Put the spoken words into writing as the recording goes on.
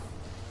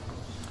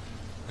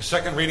The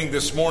second reading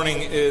this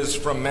morning is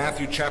from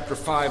Matthew chapter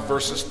 5,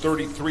 verses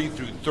 33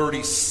 through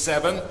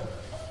 37.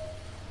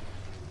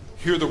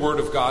 Hear the word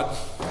of God.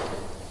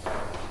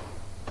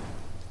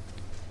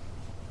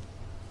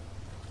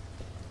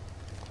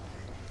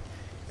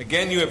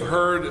 Again, you have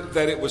heard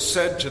that it was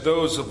said to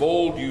those of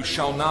old, "You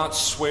shall not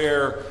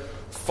swear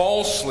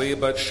falsely,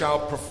 but shall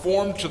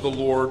perform to the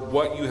Lord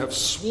what you have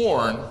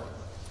sworn."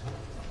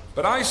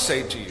 But I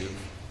say to you,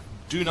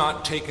 do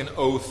not take an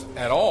oath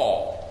at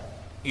all,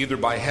 either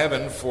by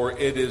heaven, for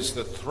it is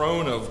the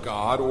throne of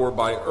God, or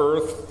by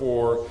earth,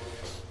 for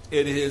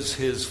it is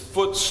his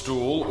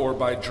footstool, or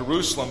by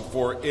Jerusalem,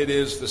 for it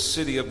is the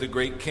city of the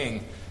great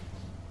king.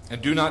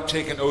 And do not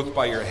take an oath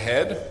by your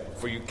head,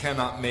 for you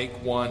cannot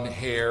make one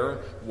hair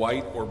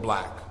white or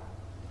black.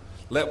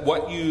 Let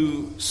what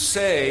you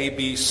say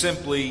be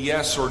simply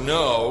yes or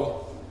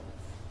no.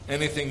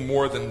 Anything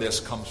more than this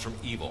comes from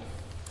evil.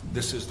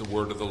 This is the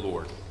word of the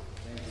Lord.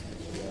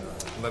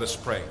 Let us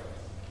pray.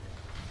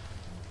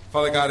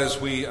 Father God, as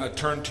we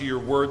turn to your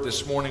word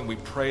this morning, we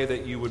pray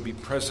that you would be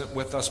present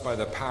with us by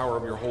the power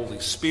of your Holy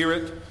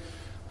Spirit.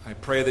 I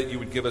pray that you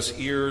would give us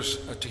ears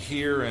to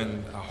hear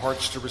and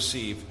hearts to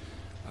receive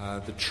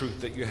the truth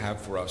that you have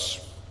for us.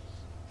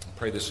 I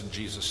pray this in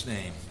Jesus'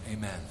 name.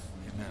 Amen.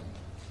 Amen.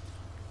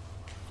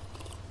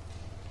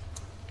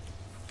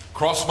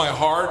 Cross my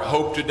heart,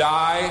 hope to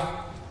die.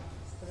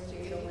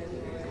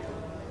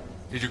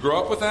 Did you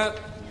grow up with that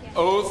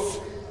oath?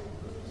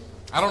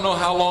 I don't know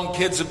how long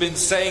kids have been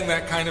saying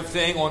that kind of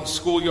thing on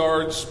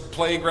schoolyards,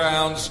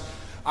 playgrounds.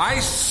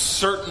 I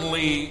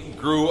certainly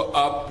grew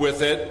up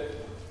with it.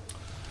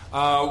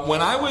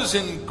 When I was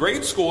in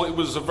grade school, it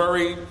was a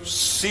very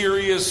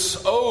serious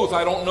oath.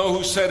 I don't know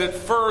who said it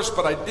first,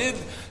 but I did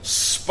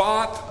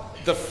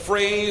spot the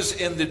phrase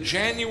in the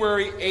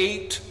January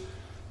 8,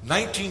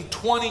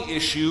 1920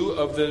 issue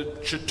of the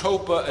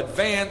Chetopa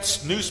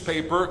Advance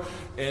newspaper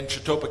in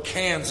Chetopa,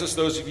 Kansas.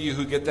 Those of you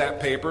who get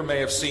that paper may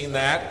have seen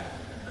that.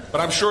 But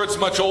I'm sure it's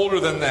much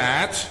older than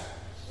that.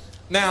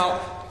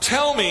 Now,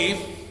 tell me,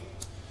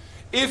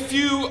 if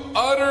you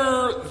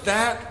utter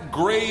that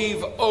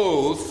grave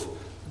oath,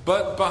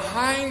 but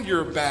behind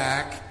your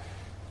back,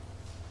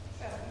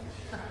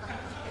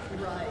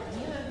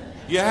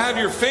 you have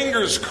your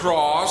fingers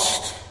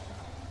crossed,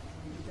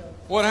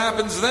 what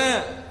happens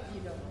then?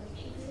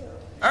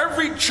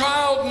 Every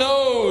child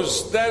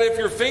knows that if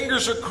your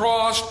fingers are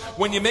crossed,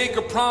 when you make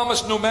a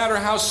promise, no matter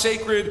how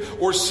sacred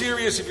or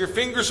serious, if your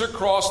fingers are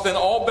crossed, then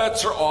all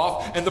bets are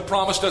off and the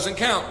promise doesn't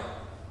count.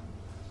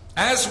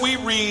 As we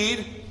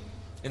read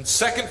in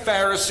 2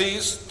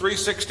 Pharisees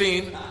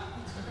 3:16,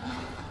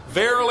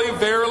 "Verily,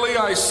 verily,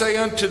 I say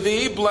unto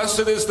thee,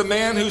 blessed is the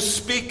man who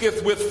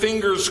speaketh with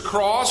fingers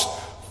crossed,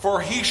 for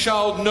he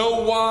shall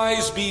no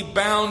wise be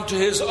bound to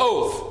his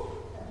oath."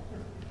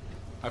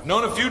 I've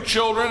known a few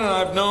children, and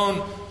I've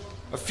known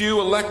a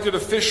few elected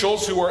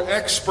officials who are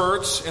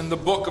experts in the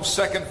book of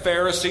 2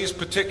 Pharisees,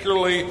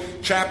 particularly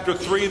chapter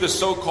 3, the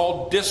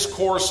so-called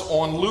discourse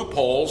on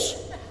loopholes.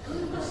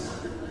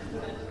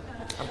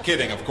 I'm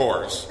kidding, of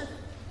course.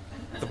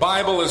 The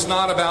Bible is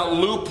not about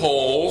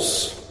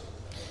loopholes.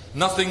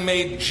 Nothing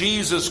made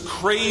Jesus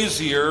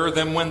crazier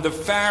than when the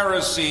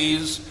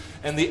Pharisees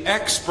and the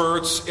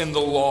experts in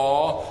the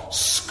law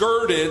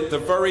skirted the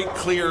very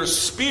clear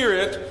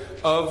spirit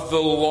of the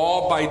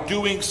law by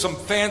doing some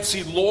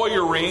fancy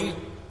lawyering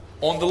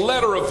on the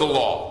letter of the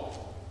law.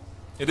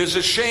 It is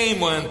a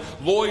shame when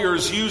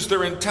lawyers use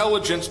their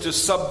intelligence to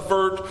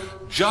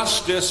subvert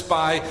justice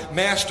by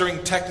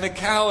mastering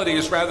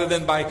technicalities rather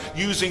than by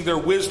using their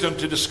wisdom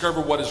to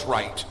discover what is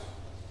right.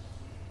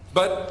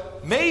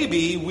 But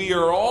maybe we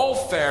are all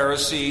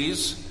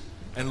Pharisees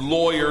and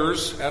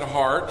lawyers at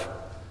heart.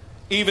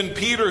 Even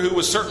Peter, who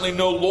was certainly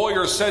no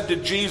lawyer, said to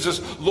Jesus,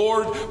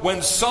 "Lord,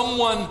 when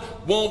someone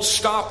won't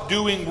stop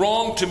doing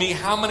wrong to me,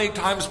 how many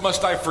times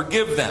must I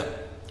forgive them?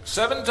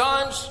 7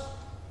 times?"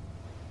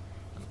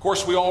 Of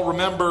course, we all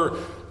remember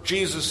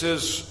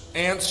Jesus'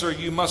 answer,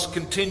 "You must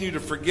continue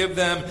to forgive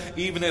them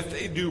even if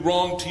they do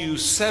wrong to you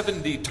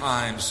 70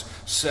 times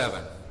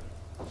 7.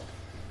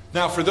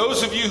 Now, for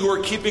those of you who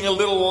are keeping a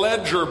little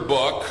ledger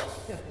book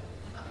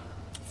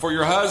for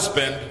your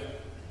husband,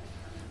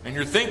 and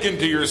you're thinking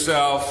to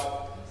yourself,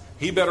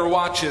 he better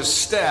watch his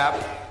step.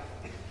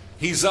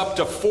 He's up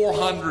to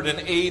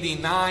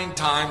 489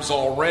 times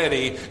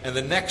already, and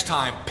the next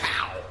time,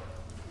 pow.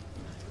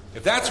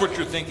 If that's what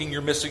you're thinking,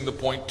 you're missing the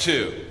point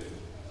too.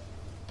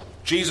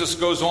 Jesus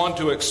goes on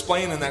to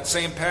explain in that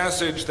same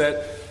passage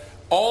that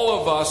all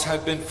of us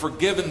have been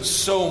forgiven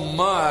so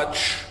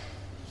much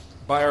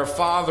by our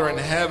Father in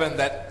heaven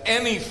that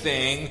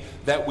anything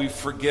that we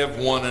forgive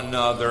one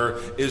another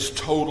is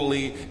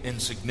totally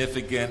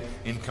insignificant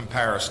in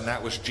comparison.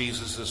 That was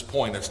Jesus'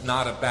 point. It's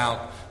not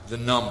about the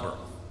number.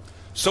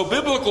 So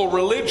biblical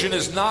religion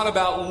is not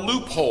about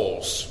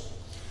loopholes.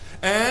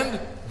 And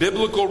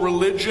biblical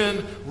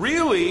religion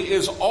really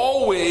is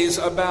always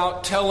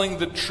about telling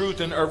the truth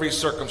in every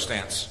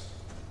circumstance.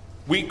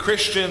 We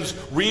Christians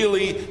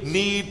really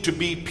need to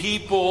be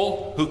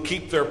people who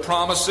keep their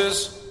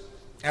promises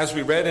As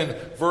we read in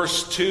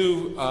verse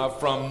 2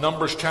 from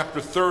Numbers chapter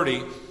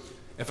 30,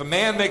 if a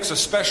man makes a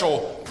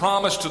special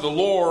promise to the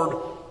Lord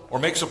or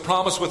makes a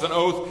promise with an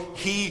oath,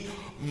 he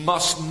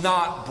must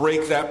not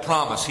break that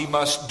promise. He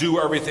must do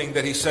everything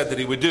that he said that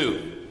he would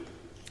do.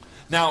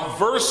 Now,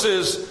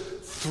 verses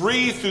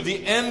 3 through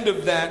the end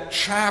of that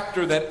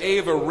chapter that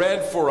Ava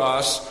read for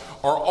us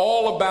is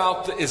all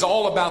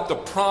about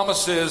the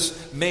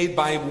promises made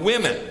by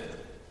women.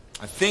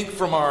 I think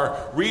from our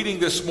reading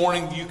this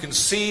morning, you can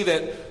see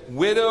that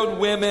widowed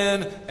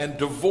women and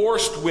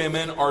divorced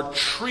women are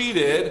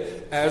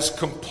treated as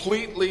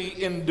completely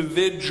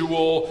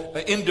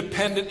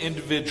independent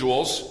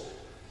individuals,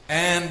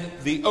 and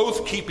the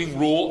oath-keeping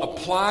rule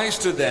applies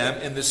to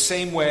them in the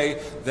same way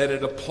that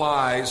it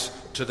applies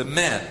to the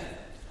men.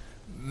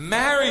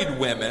 Married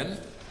women,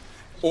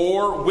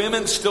 or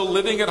women still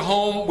living at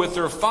home with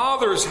their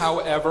fathers,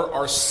 however,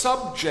 are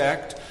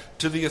subject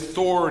to the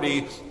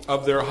authority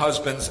of their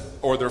husbands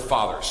or their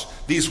fathers.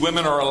 These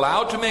women are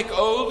allowed to make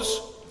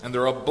oaths, and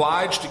they're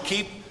obliged to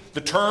keep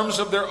the terms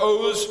of their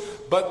oaths,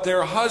 but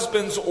their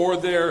husbands or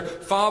their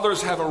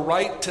fathers have a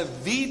right to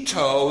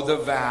veto the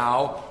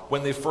vow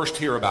when they first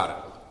hear about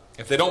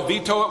it. If they don't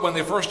veto it when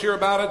they first hear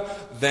about it,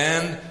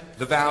 then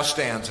the vow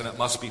stands and it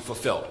must be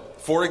fulfilled.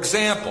 For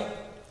example,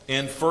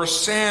 in 1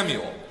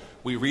 Samuel,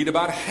 we read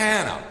about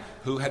Hannah,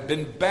 who had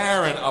been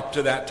barren up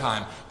to that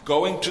time,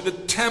 going to the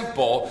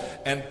temple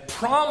and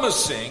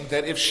promising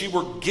that if she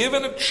were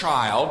given a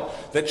child,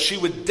 that she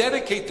would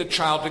dedicate the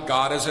child to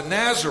God as a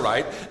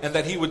Nazirite, and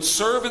that he would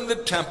serve in the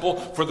temple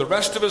for the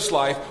rest of his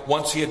life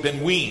once he had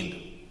been weaned.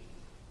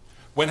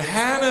 When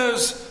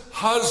Hannah's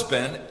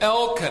husband,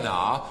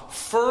 Elkanah,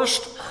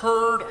 first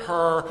heard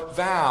her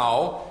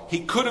vow, he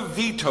could have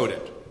vetoed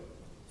it.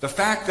 The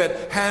fact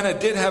that Hannah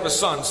did have a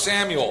son,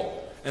 Samuel,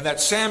 and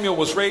that Samuel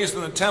was raised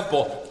in the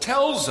temple,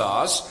 tells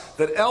us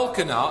that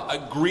Elkanah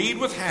agreed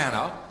with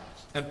Hannah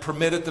and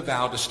permitted the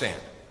vow to stand.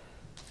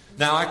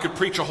 Now, I could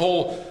preach a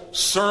whole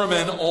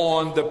sermon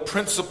on the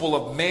principle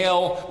of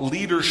male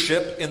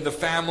leadership in the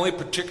family,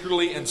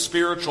 particularly in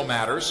spiritual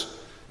matters.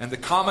 And the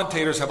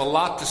commentators have a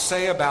lot to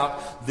say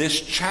about this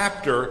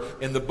chapter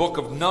in the book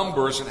of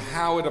Numbers and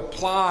how it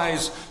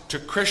applies to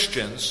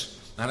Christians.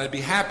 And I'd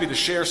be happy to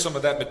share some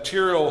of that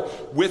material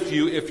with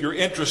you if you're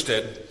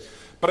interested.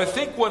 But I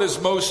think what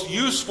is most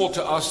useful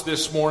to us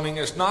this morning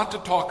is not to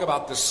talk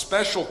about the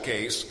special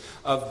case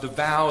of the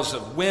vows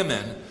of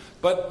women,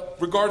 but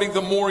regarding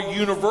the more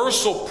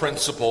universal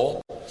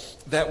principle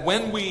that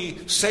when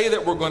we say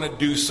that we're going to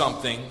do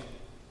something,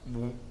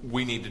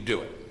 we need to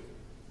do it.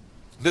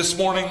 This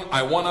morning,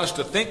 I want us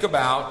to think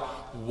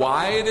about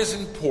why it is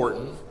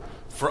important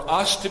for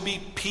us to be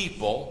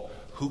people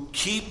who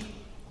keep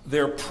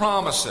their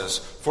promises,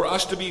 for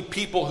us to be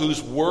people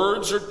whose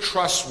words are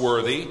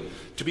trustworthy,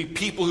 to be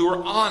people who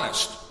are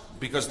honest,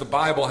 because the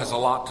Bible has a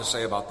lot to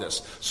say about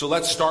this. So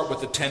let's start with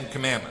the 10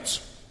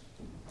 Commandments.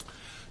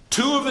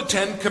 2 of the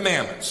 10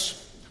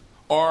 Commandments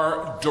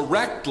are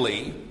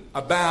directly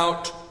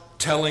about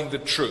telling the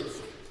truth.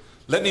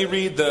 Let me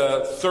read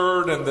the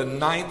 3rd and the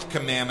 9th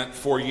commandment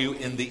for you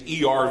in the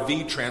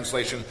ERV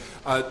translation.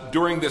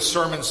 During this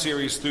sermon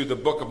series through the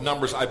book of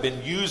Numbers, I've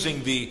been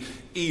using the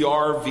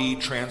ERV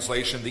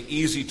translation, the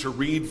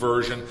easy-to-read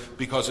version,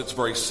 because it's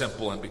very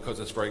simple and because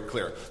it's very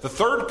clear. The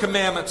 3rd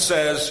commandment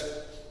says,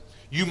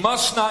 "You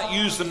must not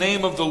use the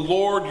name of the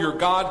Lord your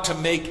God to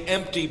make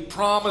empty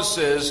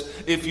promises.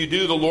 If you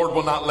do, the Lord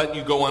will not let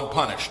you go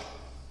unpunished."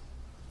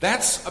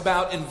 That's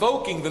about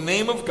invoking the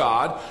name of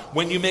God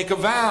when you make a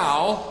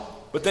vow,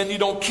 but then you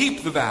don't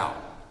keep the vow.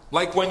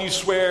 Like when you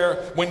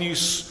swear, when you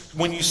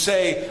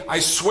say,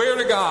 "I swear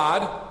to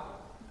God,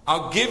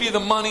 I'll give you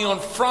the money on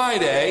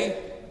Friday,"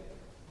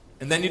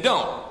 and then you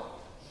don't.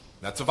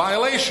 That's a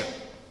violation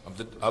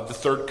of the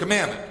 3rd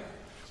commandment.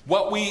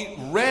 What we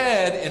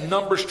read in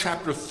Numbers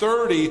chapter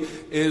 30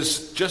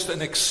 is just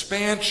an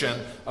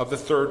expansion of the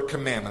 3rd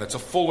commandment. It's a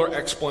fuller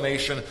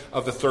explanation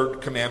of the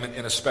 3rd commandment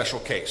in a special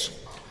case.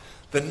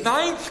 The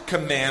 9th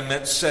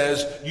commandment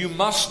says you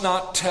must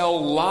not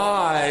tell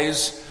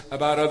lies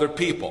about other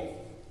people.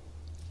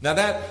 Now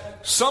that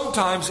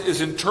sometimes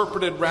is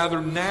interpreted rather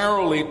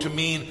narrowly to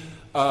mean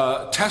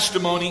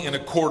testimony in a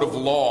court of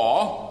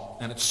law,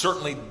 and it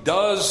certainly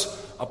does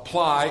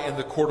apply in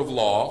the court of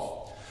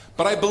law.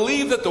 But I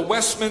believe that the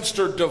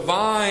Westminster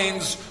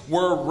divines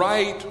were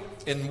right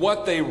in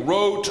what they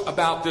wrote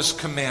about this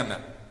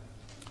commandment.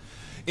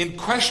 In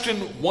question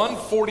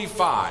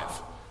 145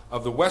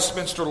 of the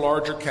Westminster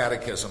Larger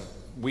Catechism,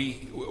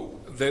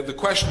 the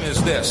question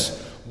is this: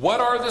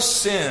 what are the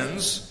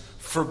sins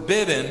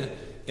forbidden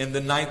in the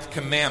 9th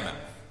commandment?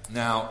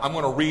 Now, I'm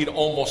going to read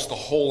almost the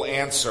whole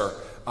answer.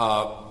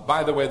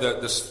 By the way,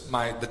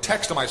 the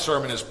text of my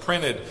sermon is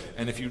printed,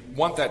 and if you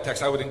want that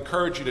text, I would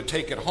encourage you to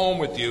take it home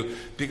with you,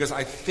 because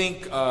I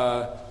think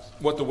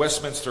what the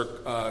Westminster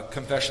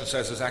Confession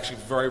says is actually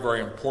very, very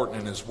important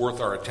and is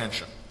worth our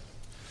attention.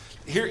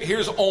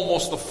 Here's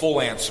almost the full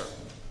answer.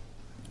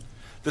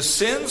 The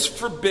sins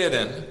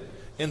forbidden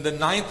in the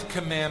 9th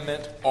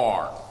commandment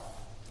are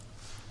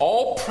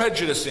all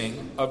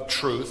prejudicing of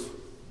truth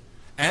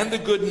and the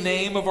good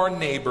name of our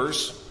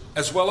neighbors,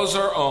 as well as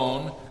our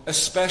own,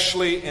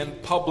 especially in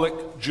public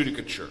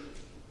judicature,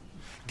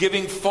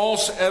 giving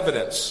false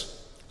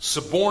evidence,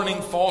 suborning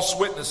false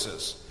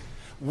witnesses,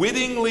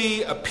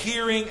 wittingly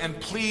appearing and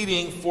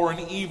pleading for an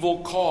evil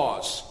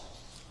cause,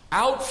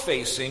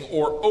 outfacing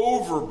or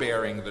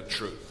overbearing the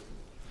truth,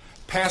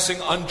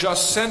 passing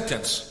unjust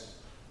sentence,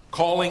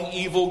 calling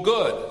evil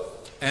good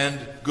and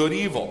good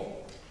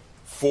evil,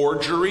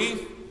 forgery,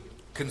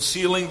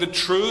 concealing the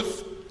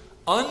truth,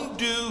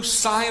 undue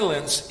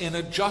silence in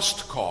a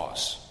just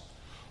cause,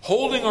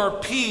 holding our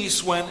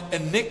peace when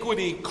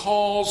iniquity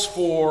calls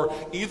for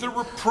either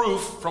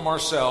reproof from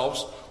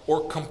ourselves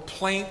or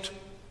complaint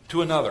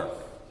to another,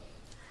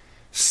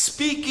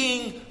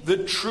 speaking the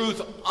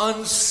truth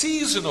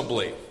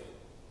unseasonably.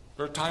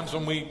 There are times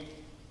when we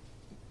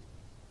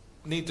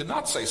need to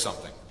not say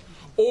something.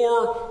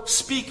 Or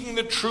speaking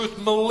the truth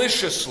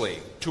maliciously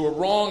to a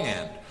wrong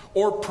end,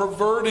 or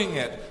perverting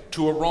it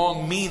to a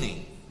wrong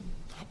meaning,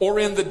 or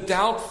in the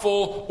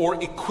doubtful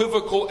or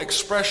equivocal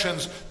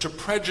expressions to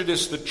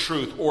prejudice the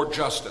truth or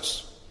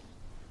justice.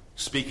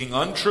 Speaking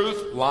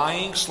untruth,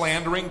 lying,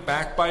 slandering,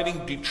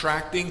 backbiting,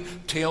 detracting,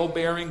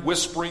 tale-bearing,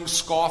 whispering,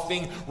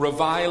 scoffing,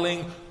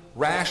 reviling,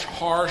 rash,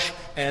 harsh,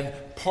 and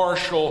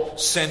partial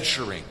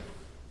censuring.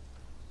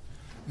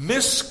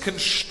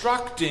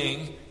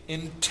 Misconstructing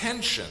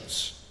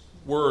intentions,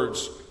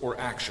 words, or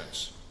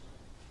actions.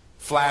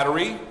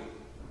 Flattery,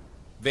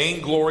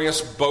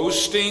 vainglorious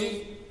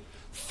boasting,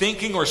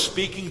 thinking or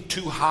speaking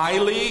too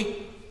highly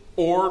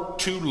or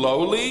too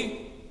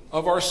lowly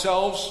of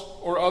ourselves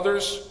or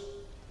others.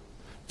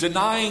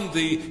 Denying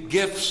the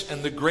gifts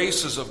and the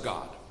graces of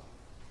God.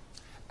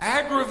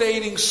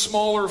 Aggravating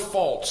smaller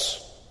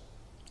faults.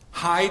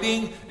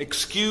 Hiding,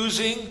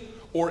 excusing,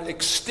 or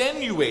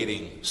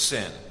extenuating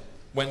sin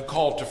when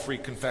called to free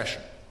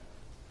confession.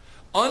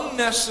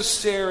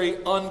 Unnecessary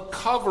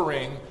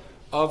uncovering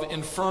of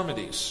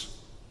infirmities.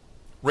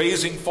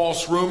 Raising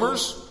false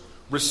rumors,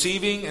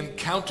 receiving and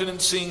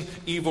countenancing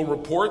evil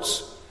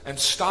reports, and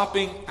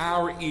stopping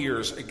our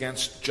ears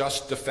against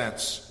just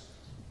defense.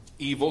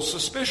 Evil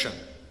suspicion.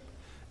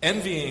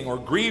 Envying or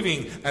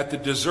grieving at the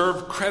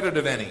deserved credit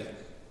of any.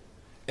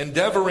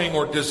 Endeavoring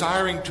or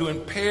desiring to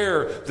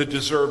impair the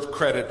deserved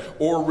credit,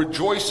 or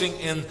rejoicing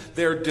in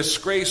their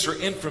disgrace or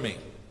infamy.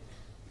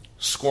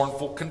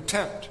 Scornful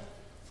contempt.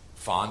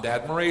 Fond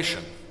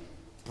admiration.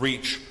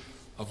 Breach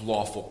of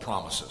lawful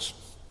promises.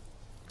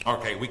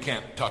 Okay, we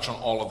can't touch on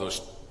all of those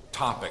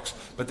topics,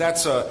 but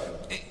that's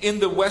in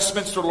the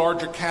Westminster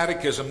Larger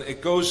Catechism.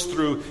 It goes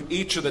through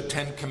each of the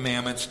 10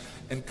 commandments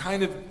and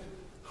kind of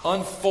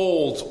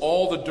unfolds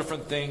all the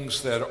different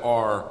things that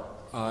are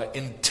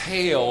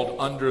entailed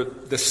under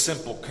this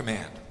simple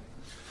command.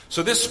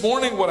 So this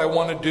morning what I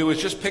want to do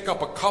is just pick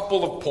up a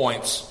couple of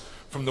points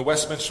from the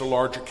Westminster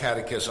Larger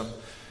Catechism.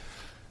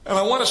 And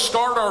I want to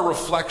start our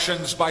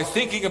reflections by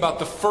thinking about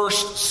the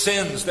first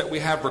sins that we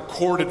have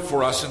recorded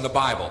for us in the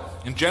Bible.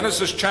 In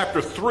Genesis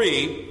chapter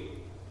 3,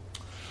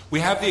 we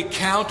have the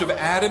account of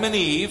Adam and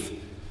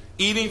Eve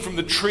eating from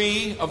the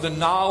tree of the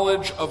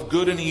knowledge of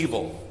good and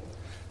evil.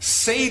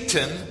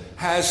 Satan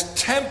has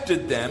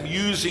tempted them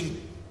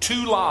using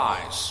 2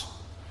 lies.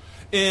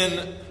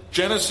 In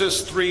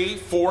Genesis 3,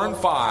 4, and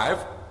 5,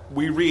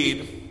 we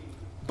read,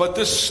 "But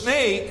the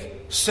snake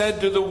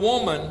said to the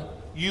woman,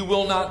 'You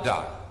will not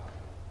die.'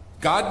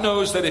 God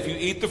knows that if you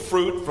eat the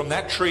fruit from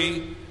that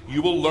tree,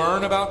 you will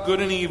learn about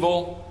good and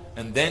evil,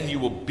 and then you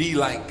will be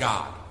like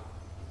God."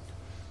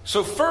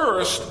 So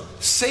first,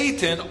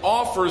 Satan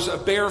offers a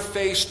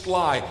barefaced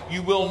lie.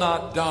 You will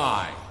not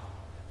die.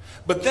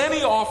 But then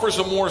he offers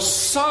a more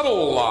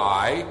subtle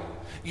lie.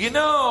 You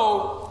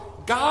know,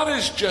 God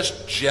is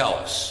just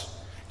jealous,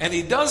 and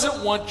he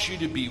doesn't want you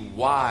to be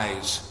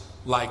wise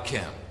like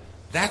him.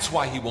 That's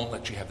why he won't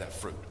let you have that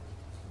fruit.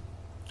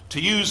 To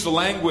use the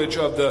language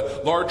of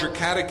the Larger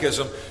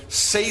Catechism,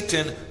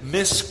 Satan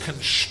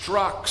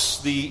misconstructs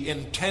the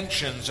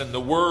intentions and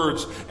the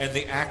words and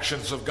the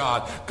actions of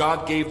God.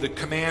 God gave the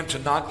command to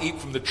not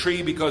eat from the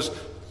tree because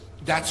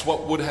that's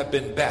what would have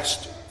been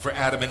best for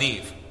Adam and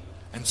Eve.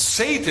 And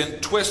Satan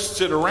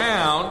twists it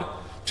around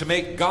to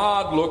make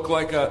God look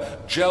like a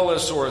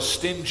jealous or a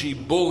stingy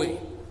bully.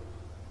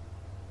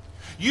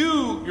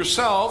 You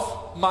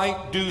yourself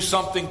might do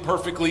something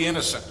perfectly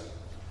innocent.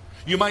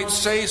 You might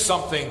say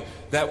something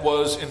that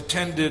was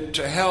intended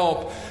to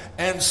help,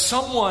 and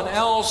someone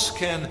else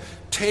can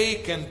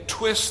take and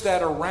twist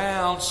that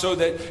around so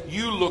that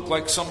you look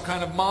like some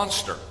kind of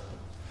monster.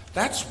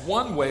 That's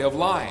one way of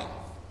lying.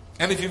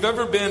 And if you've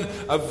ever been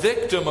a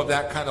victim of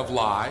that kind of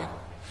lie,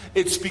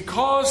 it's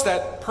because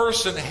that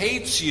person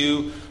hates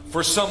you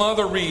for some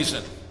other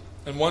reason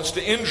and wants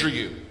to injure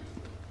you.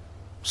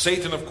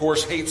 Satan, of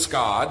course, hates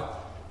God,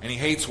 and he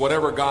hates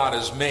whatever God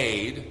has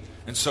made,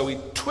 and so he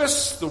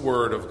twists the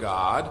word of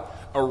God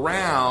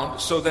around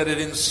so that it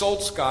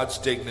insults God's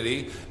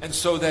dignity and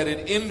so that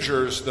it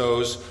injures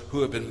those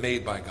who have been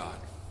made by God.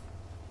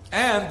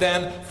 And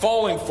then,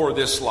 falling for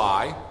this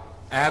lie,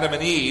 Adam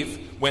and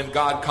Eve, when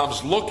God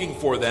comes looking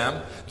for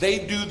them, they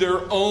do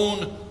their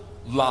own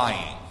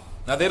lying.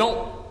 Now, they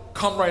don't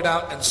come right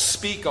out and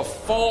speak a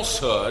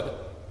falsehood,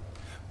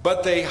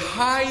 but they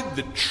hide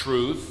the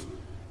truth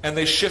and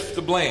they shift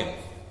the blame.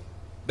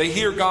 They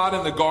hear God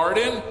in the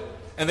garden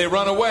and they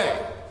run away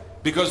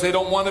because they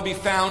don't want to be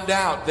found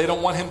out. They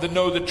don't want him to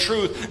know the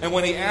truth. And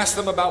when he asks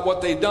them about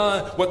what they've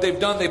done,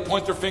 they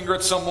point their finger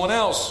at someone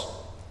else.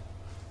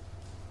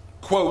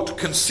 Quote,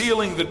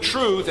 concealing the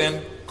truth,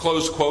 and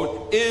close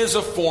quote, is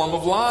a form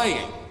of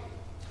lying.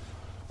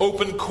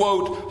 Open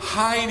quote,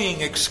 hiding,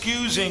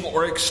 excusing,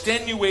 or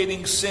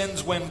extenuating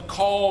sins when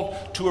called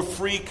to a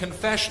free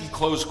confession,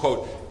 close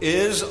quote,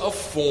 is a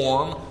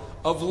form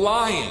of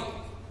lying.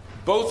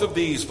 Both of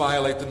these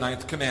violate the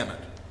 9th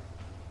commandment.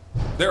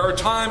 There are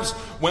times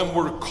when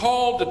we're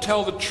called to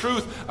tell the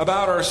truth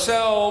about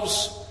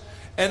ourselves,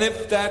 and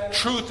if that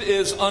truth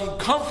is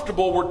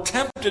uncomfortable, we're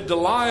tempted to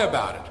lie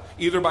about it,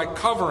 either by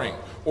covering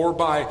or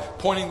by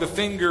pointing the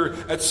finger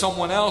at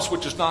someone else,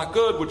 which is not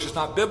good, which is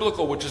not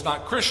biblical, which is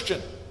not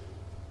Christian.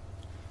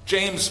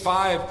 James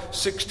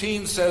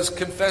 5:16 says,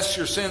 confess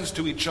your sins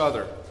to each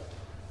other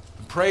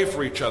and pray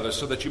for each other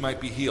so that you might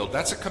be healed.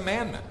 That's a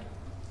commandment.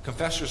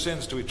 Confess your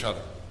sins to each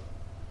other.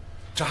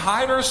 To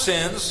hide our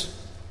sins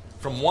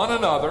from one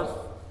another,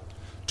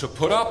 to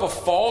put up a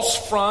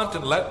false front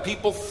and let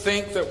people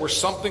think that we're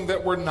something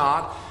that we're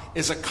not,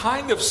 is a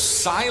kind of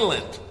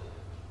silent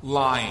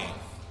lying.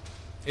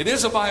 It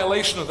is a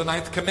violation of the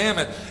 9th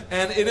commandment,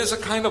 and it is a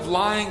kind of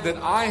lying that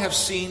I have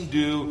seen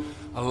do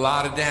a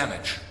lot of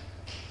damage.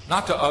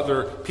 Not to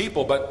other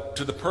people, but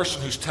to the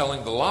person who's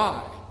telling the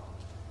lie.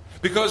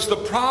 Because the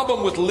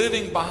problem with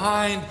living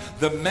behind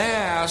the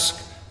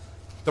mask,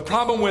 the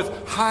problem with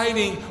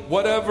hiding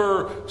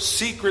whatever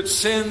secret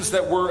sins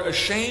that we're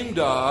ashamed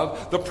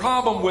of, the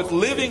problem with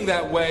living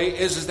that way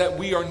is that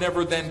we are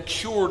never then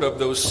cured of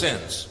those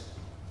sins.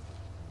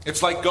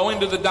 It's like going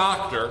to the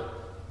doctor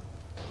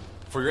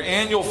for your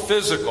annual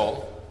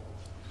physical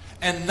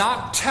and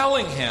not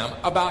telling him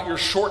about your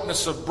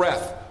shortness of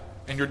breath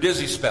and your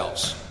dizzy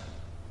spells.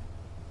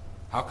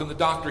 How can the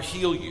doctor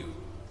heal you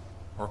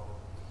or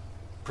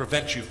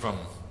prevent you from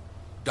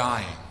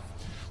dying?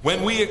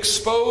 When we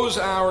expose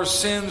our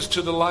sins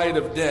to the light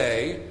of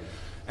day,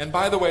 and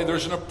by the way,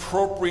 there's an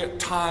appropriate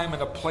time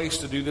and a place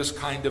to do this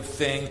kind of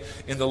thing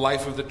in the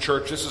life of the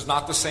church. This is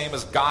not the same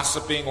as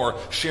gossiping or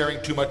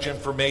sharing too much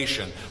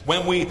information.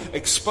 When we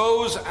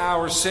expose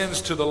our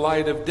sins to the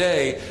light of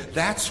day,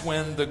 that's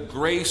when the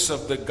grace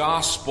of the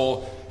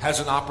gospel has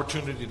an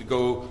opportunity to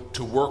go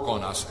to work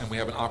on us, and we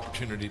have an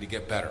opportunity to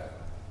get better.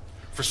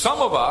 For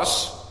some of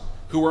us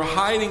who are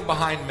hiding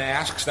behind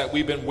masks that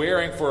we've been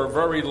wearing for a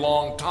very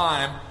long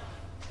time,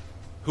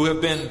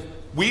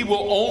 we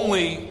will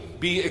only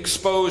be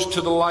exposed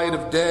to the light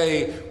of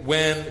day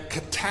when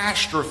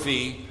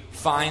catastrophe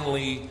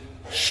finally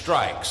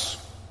strikes,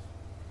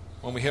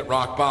 when we hit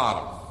rock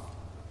bottom.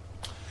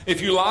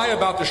 If you lie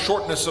about the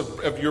shortness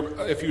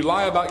if you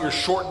lie about your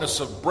shortness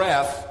of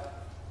breath,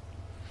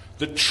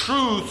 the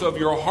truth of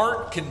your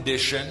heart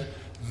condition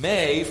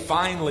may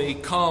finally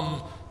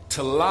come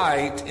to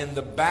light in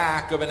the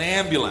back of an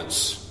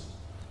ambulance,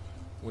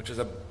 which is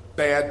a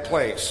bad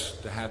place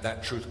to have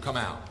that truth come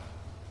out.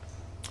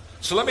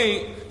 So let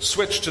me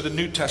switch to the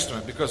New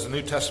Testament, because the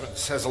New Testament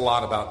says a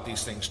lot about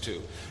these things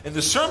too. In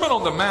the Sermon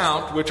on the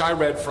Mount, which I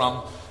read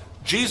from,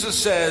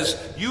 Jesus says,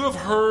 you have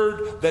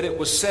heard that it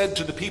was said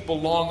to the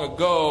people long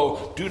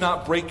ago, do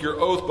not break your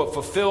oath, but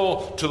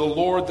fulfill to the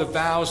Lord the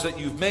vows that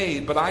you've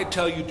made. But I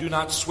tell you, do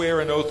not swear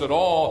an oath at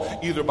all,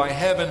 either by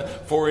heaven,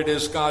 for it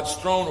is God's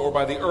throne, or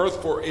by the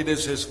earth, for it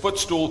is his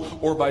footstool,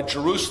 or by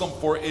Jerusalem,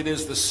 for it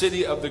is the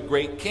city of the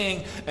great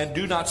king. And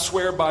do not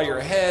swear by your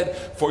head,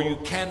 for you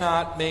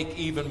cannot make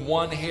even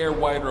one hair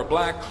white or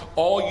black.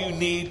 All you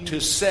need to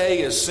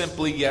say is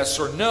simply yes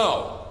or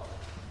no.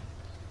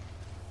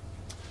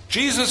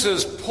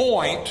 Jesus'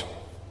 point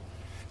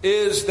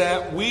is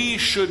that we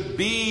should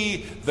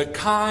be the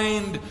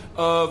kind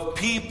of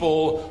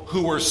people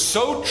who are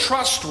so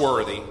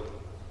trustworthy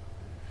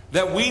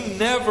that we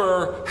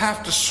never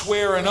have to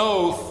swear an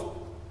oath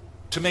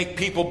to make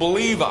people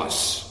believe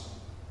us.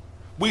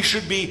 We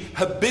should be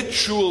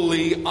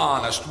habitually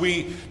honest.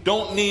 We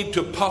don't need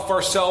to puff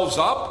ourselves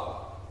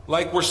up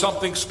like we're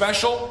something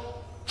special,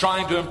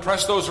 trying to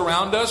impress those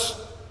around us.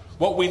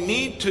 What we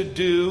need to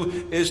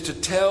do is to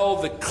tell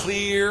the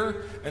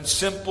clear and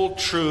simple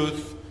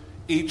truth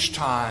each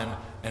time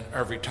and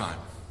every time.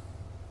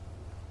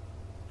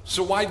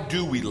 So why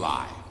do we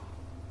lie?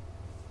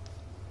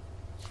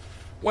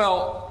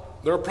 Well,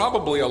 there are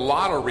probably a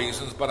lot of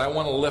reasons, but I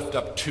want to lift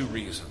up 2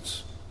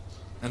 reasons.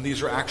 And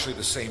these are actually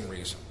the same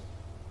reason.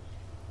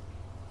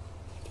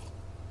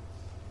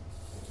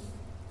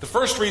 The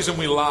first reason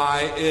we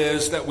lie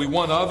is that we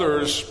want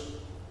others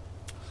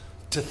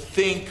to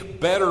think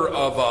better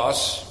of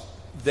us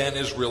than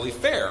is really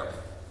fair.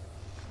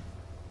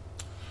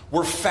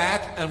 We're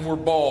fat and we're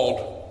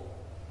bald,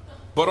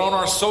 but on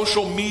our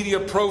social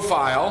media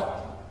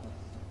profile,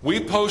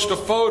 we post a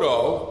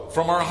photo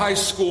from our high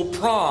school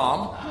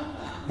prom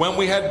when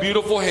we had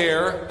beautiful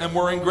hair and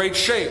we're in great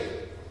shape.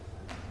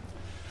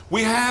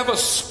 We have a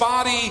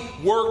spotty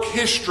work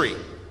history,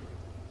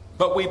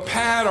 but we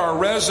pad our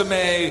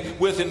resume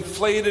with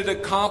inflated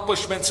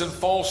accomplishments and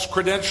false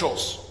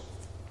credentials.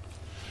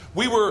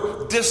 We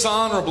were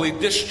dishonorably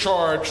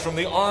discharged from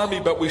the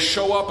Army, but we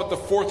show up at the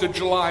 4th of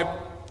July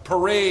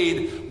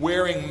parade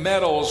wearing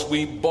medals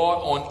we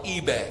bought on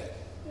eBay.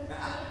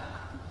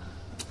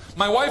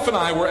 My wife and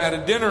I were at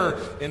a dinner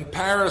in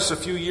Paris a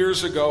few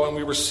years ago, and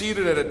we were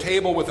seated at a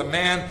table with a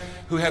man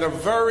who had a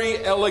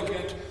very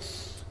elegant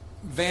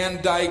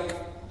Van Dyke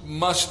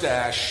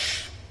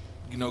mustache,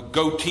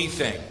 goatee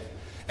thing.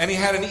 And he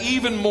had an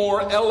even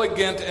more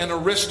elegant and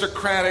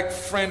aristocratic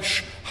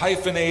French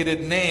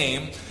hyphenated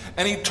name.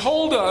 And he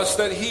told us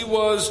that he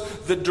was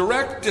the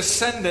direct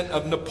descendant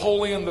of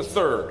Napoleon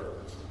III,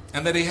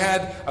 and that he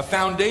had a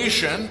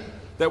foundation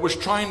that was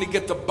trying to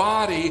get the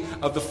body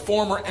of the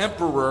former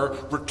emperor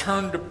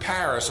returned to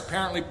Paris.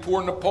 Apparently,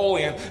 poor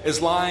Napoleon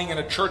is lying in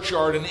a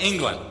churchyard in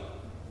England.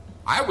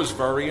 I was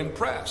very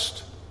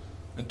impressed.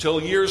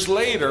 Until years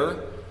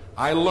later,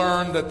 I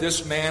learned that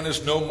this man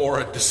is no more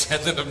a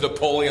descendant of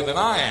Napoleon than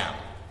I am.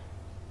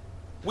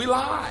 We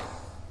lie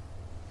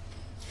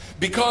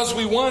because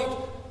we want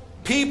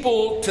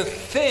people to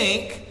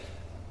think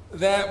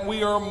that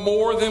we are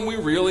more than we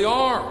really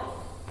are.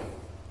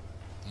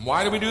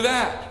 Why do we do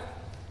that?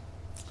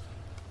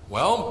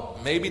 Well,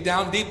 maybe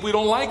down deep we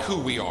don't like who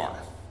we are.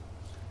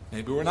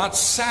 Maybe we're not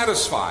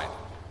satisfied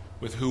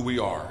with who we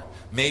are.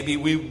 Maybe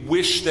we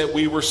wish that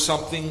we were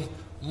something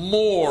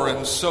more,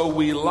 and so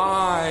we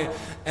lie.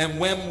 And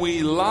when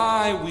we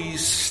lie, we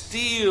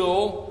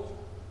steal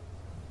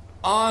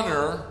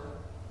honor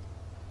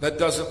that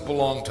doesn't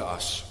belong to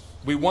us.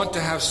 We want to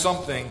have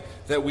something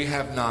that we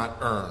have not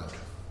earned.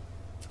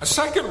 A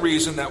second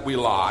reason that we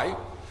lie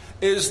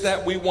is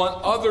that we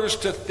want others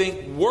to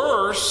think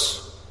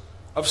worse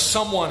of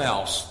someone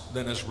else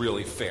than is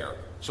really fair.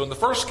 So in the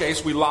first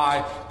case, we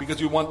lie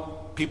because we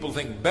want people to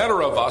think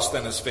better of us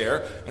than is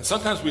fair. And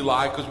sometimes we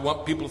lie because we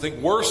want people to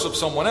think worse of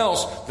someone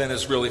else than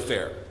is really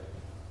fair.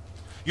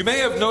 You may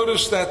have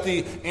noticed that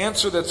the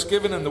answer that's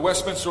given in the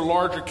Westminster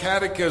Larger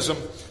Catechism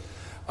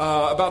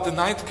about the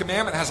 9th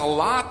commandment has a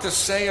lot to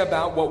say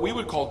about what we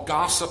would call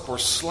gossip or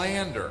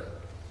slander.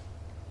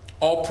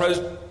 All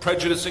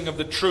prejudicing of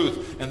the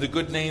truth and the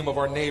good name of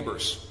our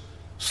neighbors.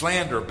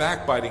 Slander,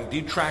 backbiting,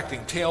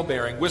 detracting,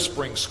 talebearing,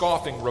 whispering,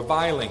 scoffing,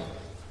 reviling,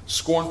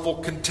 scornful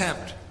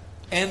contempt,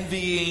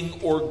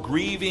 envying or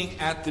grieving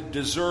at the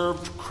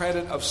deserved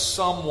credit of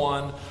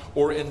someone,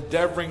 or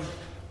endeavoring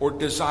or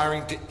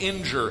desiring to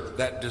injure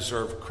that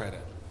deserved credit.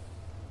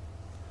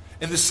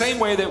 In the same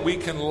way that we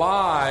can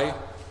lie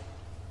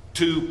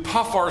to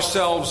puff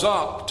ourselves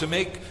up, to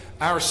make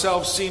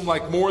ourselves seem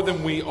like more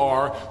than we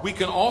are, we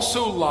can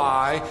also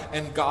lie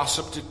and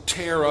gossip to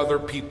tear other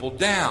people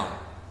down.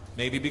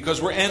 Maybe because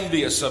we're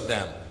envious of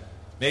them.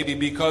 Maybe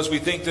because we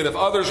think that if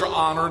others are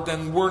honored,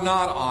 then we're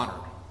not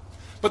honored.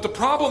 But the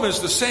problem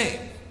is the same.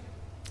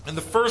 In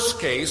the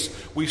first case,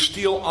 we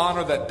steal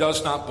honor that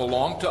does not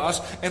belong to us.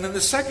 And in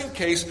the second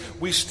case,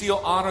 we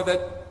steal honor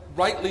that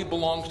rightly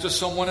belongs to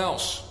someone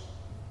else.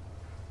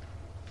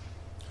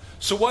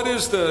 So what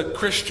is the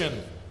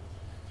Christian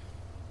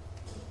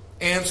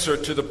answer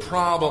to the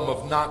problem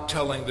of not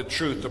telling the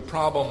truth, the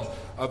problem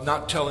of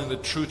not telling the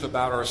truth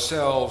about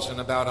ourselves and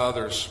about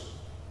others?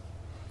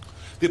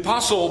 The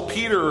Apostle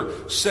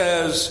Peter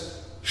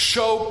says,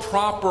 show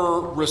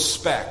proper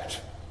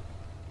respect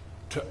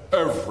to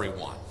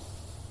everyone.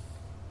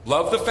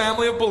 Love the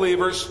family of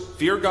believers,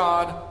 fear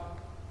God,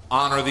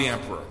 honor the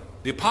emperor.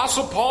 The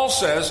Apostle Paul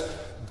says,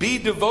 be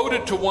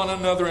devoted to one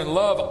another in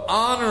love,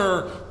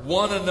 honor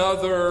one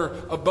another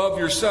above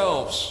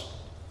yourselves.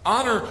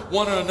 Honor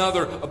one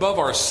another above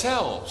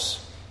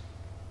ourselves.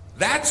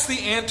 That's the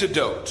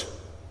antidote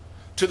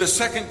to the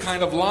second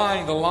kind of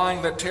lying, the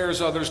lying that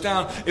tears others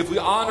down. If we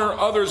honor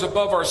others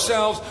above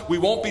ourselves, we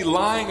won't be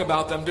lying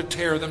about them to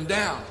tear them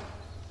down.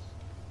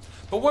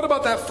 But what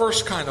about that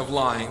first kind of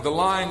lying, the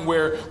lying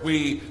where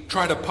we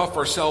try to puff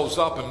ourselves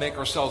up and make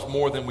ourselves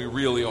more than we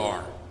really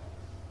are?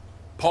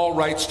 Paul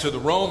writes to the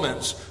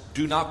Romans,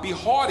 do not be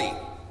haughty.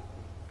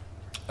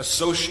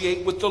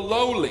 Associate with the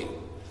lowly.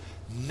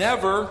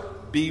 Never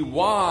be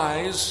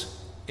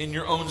wise in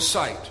your own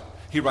sight.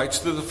 He writes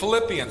to the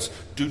Philippians,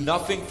 do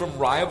nothing from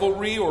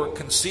rivalry or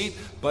conceit,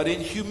 but in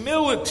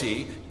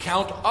humility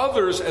count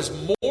others as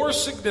more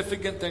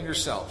significant than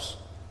yourselves.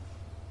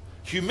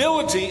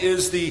 Humility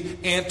is the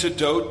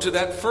antidote to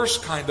that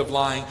first kind of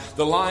lying,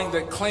 the lying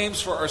that claims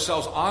for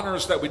ourselves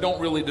honors that we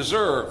don't really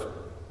deserve.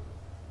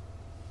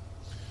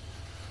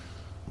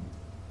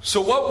 So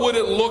what would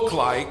it look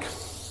like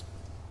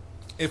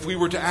if we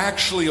were to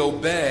actually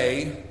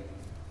obey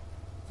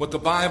what the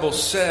Bible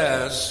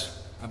says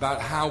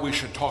about how we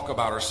should talk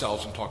about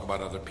ourselves and talk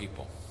about other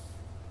people?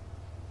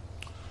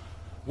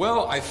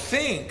 Well, I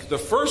think the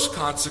first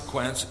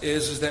consequence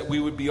is that we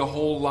would be a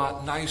whole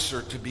lot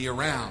nicer to be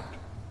around.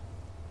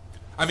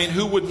 I mean,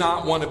 who would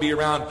not want to be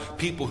around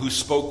people who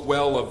spoke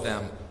well of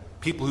them,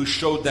 people who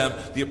showed them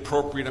the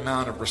appropriate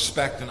amount of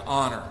respect and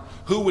honor?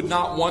 Who would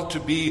not want to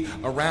be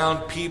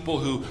around people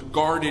who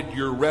guarded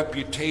your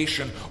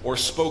reputation or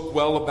spoke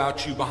well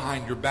about you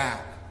behind your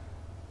back?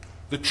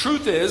 The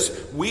truth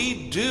is,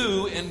 we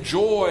do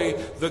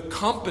enjoy the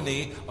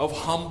company of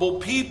humble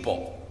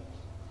people,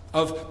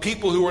 of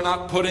people who are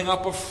not putting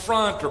up a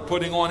front or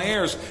putting on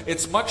airs.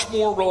 It's much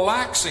more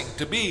relaxing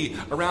to be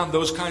around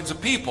those kinds of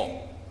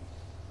people.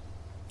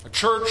 A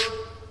church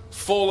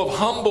full of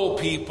humble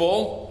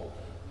people,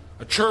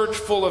 a church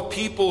full of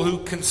people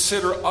who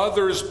consider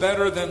others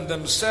better than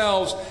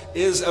themselves,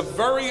 is a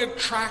very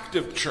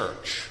attractive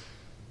church.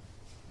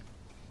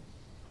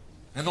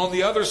 And on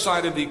the other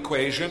side of the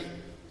equation,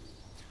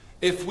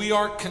 if we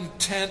are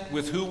content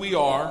with who we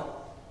are,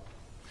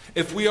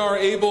 if we are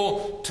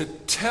able to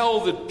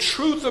tell the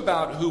truth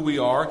about who we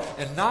are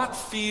and not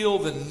feel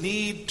the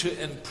need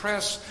to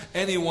impress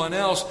anyone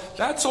else,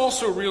 that's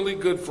also really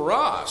good for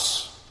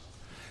us.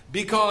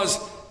 Because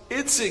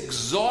it's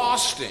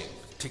exhausting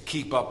to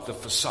keep up the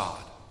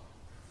facade.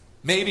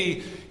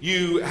 Maybe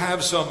you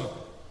have some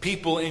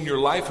people in your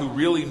life who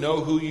really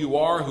know who you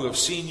are, who have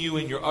seen you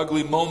in your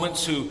ugly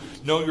moments, who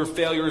know your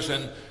failures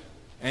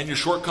and your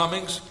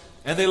shortcomings,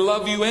 and they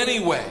love you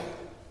anyway.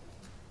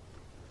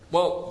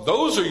 Well,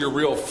 those are your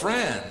real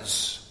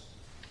friends.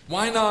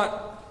 Why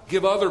not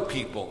give other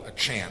people a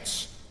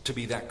chance to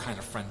be that kind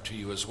of friend to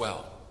you as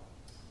well?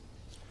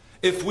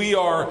 If we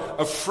are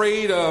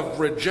afraid of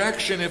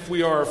rejection, if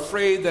we are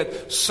afraid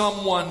that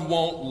someone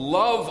won't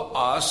love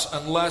us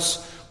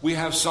unless we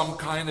have some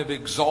kind of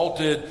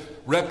exalted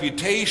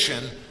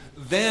reputation,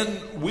 then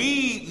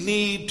we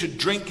need to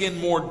drink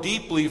in more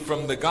deeply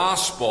from the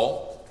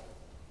gospel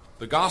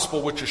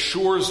which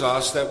assures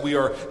us that we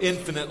are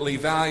infinitely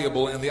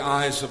valuable in the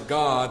eyes of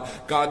God.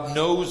 God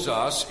knows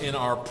us in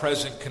our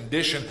present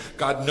condition.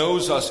 God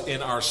knows us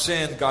in our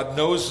sin. God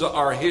knows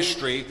our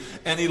history,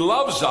 and He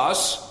loves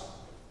us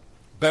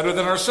better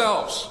than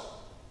ourselves.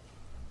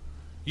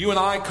 You and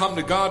I come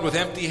to God with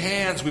empty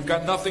hands. We've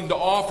got nothing to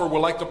offer. We're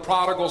like the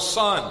prodigal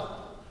son.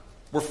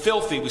 We're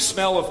filthy. We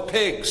smell of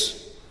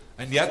pigs.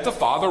 And yet the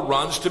Father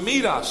runs to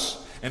meet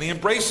us. And He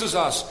embraces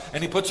us.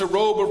 And He puts a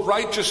robe of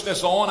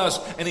righteousness on us.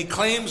 And He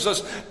claims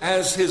us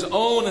as His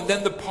own. And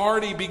then the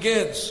party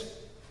begins.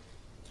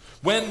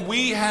 When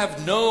we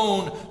have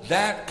known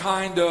that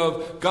kind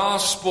of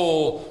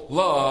gospel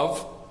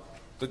love,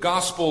 the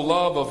gospel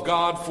love of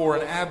God for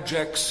an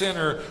abject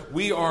sinner,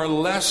 we are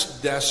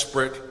less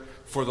desperate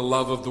for the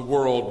love of the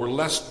world. We're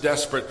less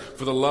desperate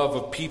for the love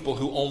of people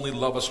who only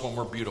love us when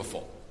we're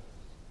beautiful.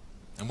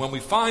 And when we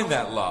find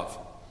that love,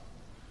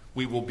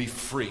 we will be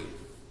free.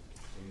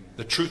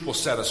 The truth will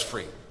set us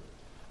free.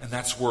 And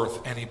that's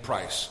worth any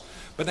price.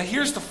 But now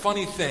here's the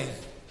funny thing.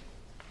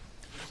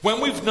 When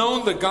we've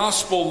known the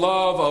gospel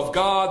love of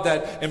God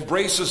that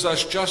embraces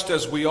us just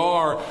as we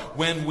are,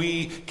 when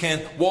we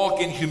can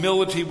walk in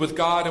humility with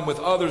God and with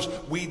others,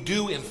 we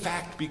do in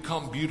fact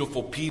become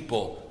beautiful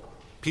people.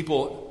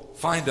 People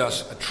find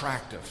us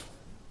attractive.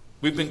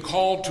 We've been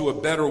called to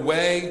a better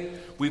way.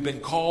 We've been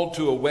called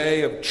to a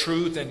way of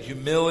truth and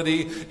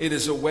humility. It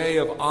is a way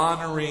of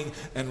honoring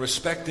and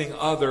respecting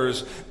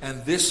others,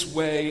 and this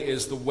way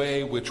is the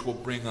way which will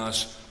bring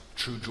us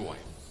true joy.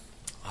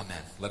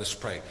 Amen. Let us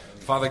pray.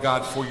 Father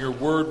God, for your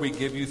word we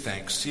give you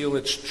thanks. Seal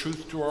its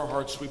truth to our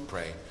hearts, we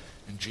pray.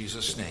 In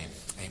Jesus' name,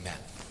 amen.